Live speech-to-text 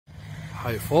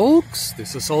Hi folks,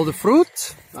 this is all the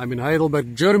fruit. I'm in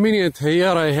Heidelberg, Germany, and here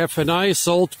I have a nice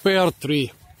old pear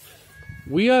tree.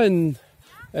 We are in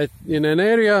an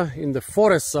area in the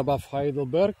forests above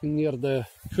Heidelberg, near the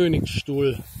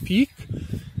Königstuhl peak.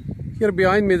 Here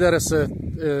behind me there is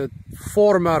a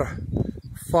former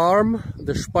farm,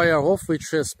 the Speierhof, which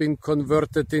has been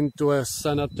converted into a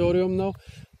sanatorium now.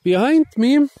 Behind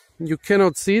me, you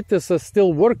cannot see it, it's a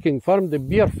still working farm, the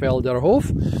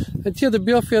Bierfelderhof. And here the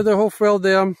Bierfelderhof, well,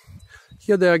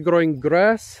 here they are growing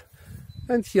grass,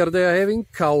 and here they are having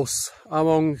cows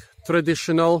among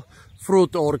traditional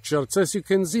fruit orchards. As you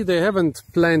can see, they haven't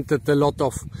planted a lot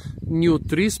of new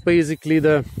trees. Basically,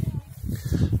 the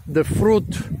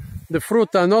fruit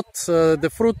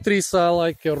trees are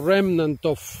like a remnant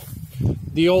of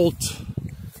the old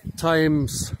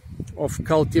times of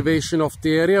cultivation of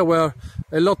the area, where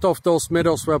a lot of those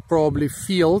meadows were probably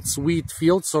fields, wheat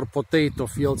fields or potato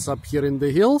fields up here in the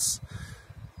hills,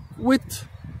 with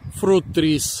fruit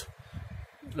trees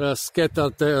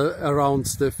scattered around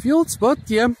the fields. But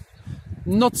yeah,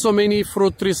 not so many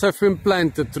fruit trees have been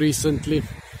planted recently.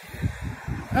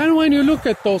 And when you look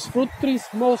at those fruit trees,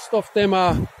 most of them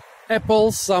are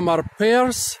apples, some are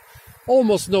pears,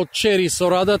 almost no cherries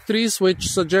or other trees, which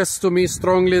suggests to me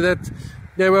strongly that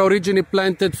they were originally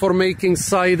planted for making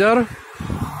cider.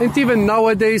 And even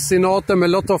nowadays in autumn, a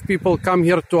lot of people come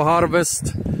here to harvest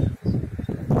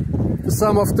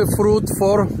some of the fruit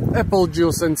for apple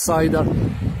juice and cider.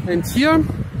 And here,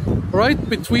 right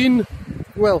between,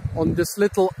 well, on this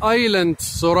little island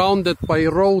surrounded by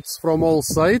roads from all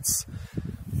sides,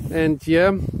 and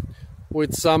yeah,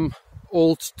 with some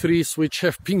old trees which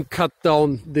have been cut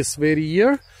down this very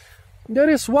year, there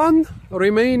is one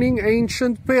remaining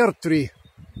ancient pear tree.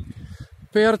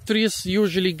 Pear trees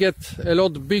usually get a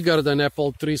lot bigger than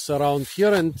apple trees around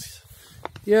here, and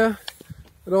yeah,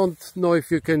 I don't know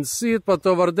if you can see it, but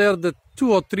over there the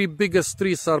 2 or 3 biggest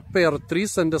trees are pear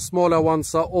trees and the smaller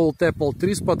ones are old apple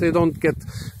trees, but they don't get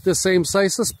the same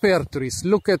size as pear trees.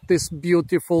 Look at this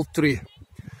beautiful tree.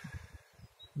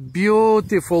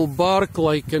 Beautiful bark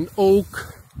like an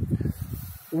oak,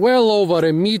 well over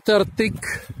a meter thick.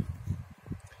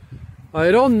 I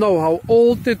don't know how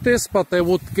old it is, but I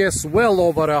would guess well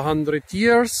over 100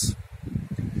 years.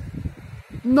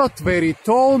 Not very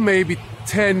tall, maybe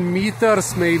 10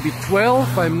 meters, maybe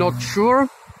 12, I'm not sure.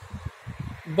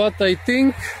 But I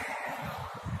think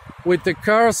with the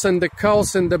cars and the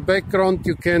cows in the background,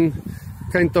 you can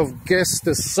kind of guess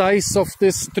the size of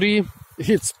this tree.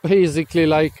 It's basically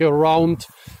like a round,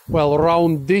 well,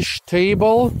 roundish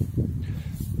table.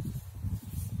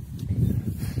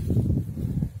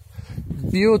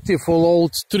 Beautiful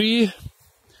old tree,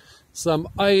 some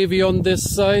ivy on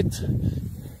this side.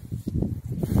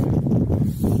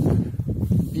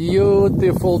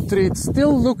 Beautiful tree. It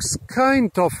still looks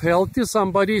kind of healthy.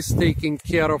 Somebody is taking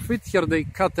care of it. Here they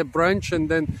cut a branch and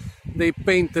then they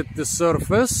painted the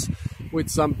surface with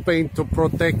some paint to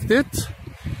protect it.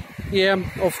 Yeah,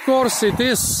 of course it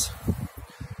is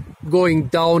going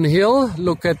downhill.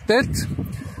 Look at that.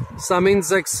 Some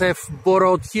insects have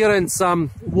burrowed here and some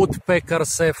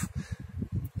woodpeckers have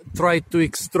tried to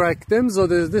extract them, so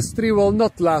this tree will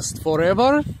not last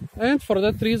forever. And for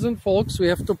that reason, folks, we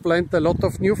have to plant a lot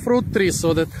of new fruit trees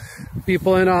so that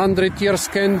people in 100 years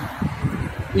can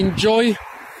enjoy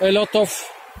a lot of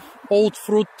old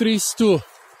fruit trees too.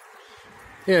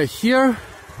 Yeah, here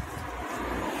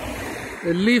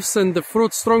the leaves and the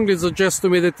fruit strongly suggest to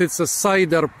me that it's a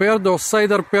cider pear. Those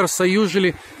cider pears are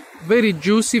usually very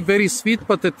juicy, very sweet,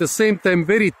 but at the same time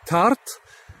very tart.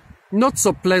 Not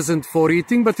so pleasant for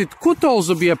eating, but it could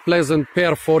also be a pleasant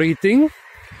pear for eating.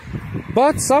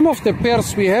 But some of the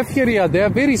pears we have here, yeah, they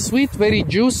are very sweet, very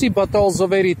juicy, but also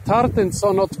very tart and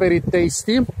so not very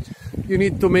tasty. You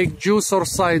need to make juice or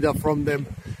cider from them.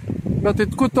 But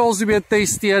it could also be a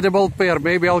tasty edible pear.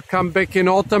 Maybe I'll come back in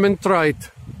autumn and try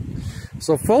it.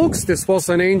 So folks, this was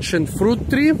an ancient fruit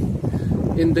tree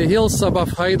in the hills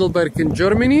above Heidelberg in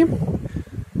Germany.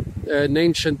 An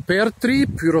ancient pear tree,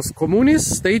 Pyrus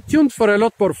communis. Stay tuned for a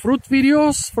lot more fruit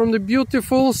videos from the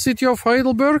beautiful city of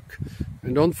Heidelberg.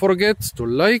 And don't forget to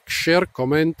like, share,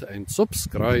 comment and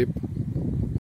subscribe.